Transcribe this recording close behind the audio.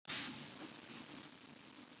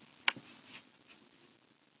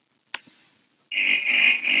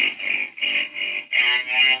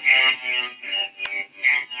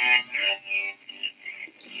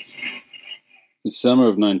The summer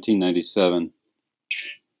of 1997,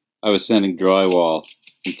 I was sanding drywall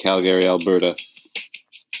in Calgary, Alberta.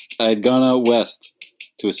 I had gone out west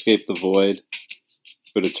to escape the void,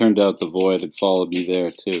 but it turned out the void had followed me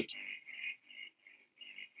there too.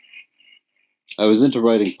 I was into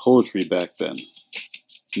writing poetry back then.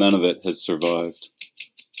 None of it has survived.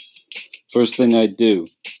 First thing I'd do,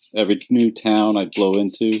 every new town I'd blow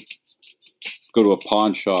into, go to a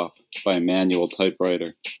pawn shop, buy a manual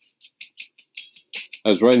typewriter. I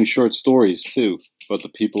was writing short stories, too, about the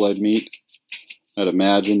people I'd meet. I'd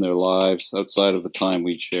imagine their lives outside of the time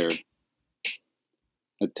we'd shared.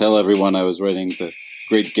 I'd tell everyone I was writing the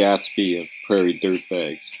Great Gatsby of prairie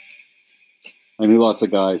dirtbags. I knew lots of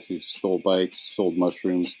guys who stole bikes, sold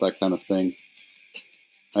mushrooms, that kind of thing.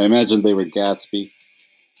 I imagined they were Gatsby.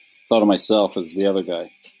 Thought of myself as the other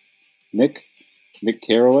guy. Nick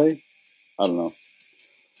Carraway? I don't know.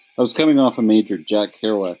 I was coming off a major Jack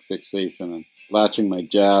Kerouac fixation and latching my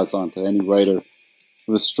jazz onto any writer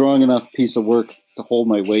with a strong enough piece of work to hold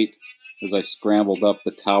my weight as I scrambled up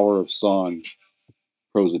the Tower of Song,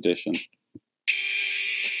 prose edition.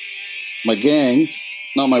 My gang,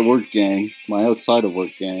 not my work gang, my outside of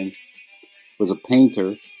work gang, was a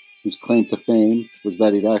painter whose claim to fame was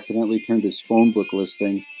that he'd accidentally turned his phone book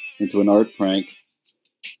listing into an art prank,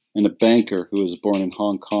 and a banker who was born in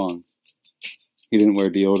Hong Kong. He didn't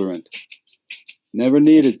wear deodorant. Never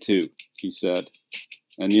needed to, he said.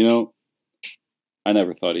 And you know, I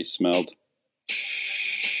never thought he smelled.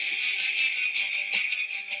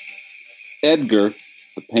 Edgar,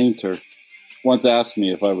 the painter, once asked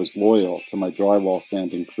me if I was loyal to my drywall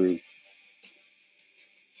sanding crew.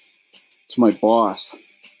 To my boss.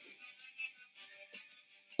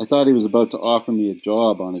 I thought he was about to offer me a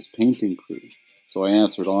job on his painting crew, so I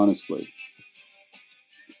answered honestly.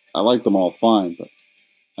 I liked them all fine, but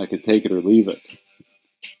I could take it or leave it.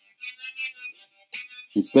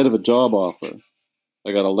 Instead of a job offer,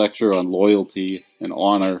 I got a lecture on loyalty and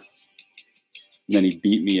honor, and then he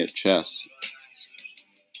beat me at chess.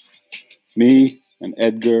 Me and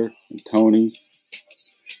Edgar and Tony,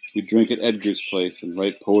 we'd drink at Edgar's place and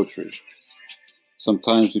write poetry.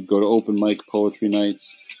 Sometimes we'd go to open mic poetry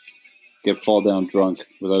nights, get fall down drunk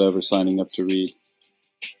without ever signing up to read.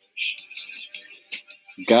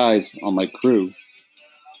 Guys on my crew,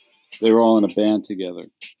 they were all in a band together.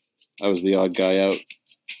 I was the odd guy out,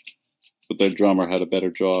 but their drummer had a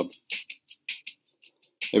better job.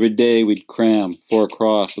 Every day we'd cram 4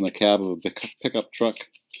 across in the cab of a pickup truck,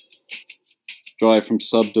 drive from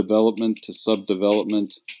subdevelopment to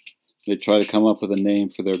subdevelopment. They'd try to come up with a name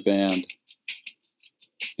for their band.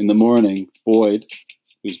 In the morning, Boyd,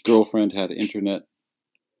 whose girlfriend had internet,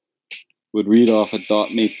 would read off a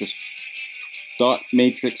dot matrix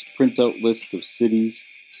printout list of cities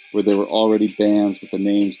where there were already bands with the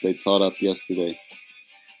names they'd thought up yesterday.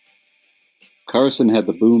 Carson had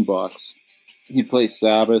the boombox. He'd play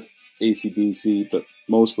Sabbath, AC/DC, but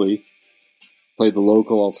mostly played the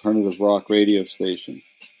local alternative rock radio station.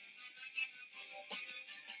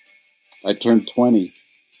 I turned 20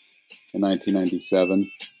 in 1997,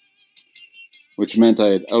 which meant I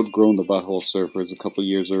had outgrown the Butthole Surfers a couple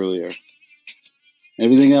years earlier.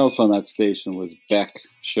 Everything else on that station was Beck,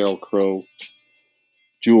 Sheryl Crow.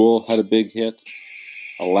 Jewel had a big hit.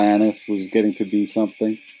 Alanis was getting to be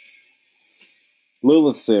something.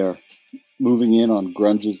 Lilith there, moving in on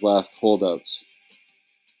grunge's last holdouts.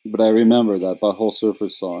 But I remember that Butthole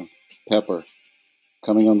Surfers song, Pepper,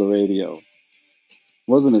 coming on the radio. It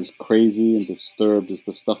wasn't as crazy and disturbed as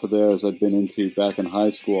the stuff of theirs I'd been into back in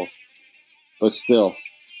high school. But still,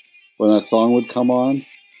 when that song would come on,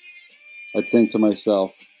 I'd think to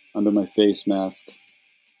myself, under my face mask,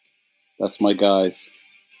 that's my guys.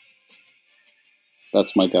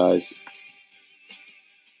 That's my guys.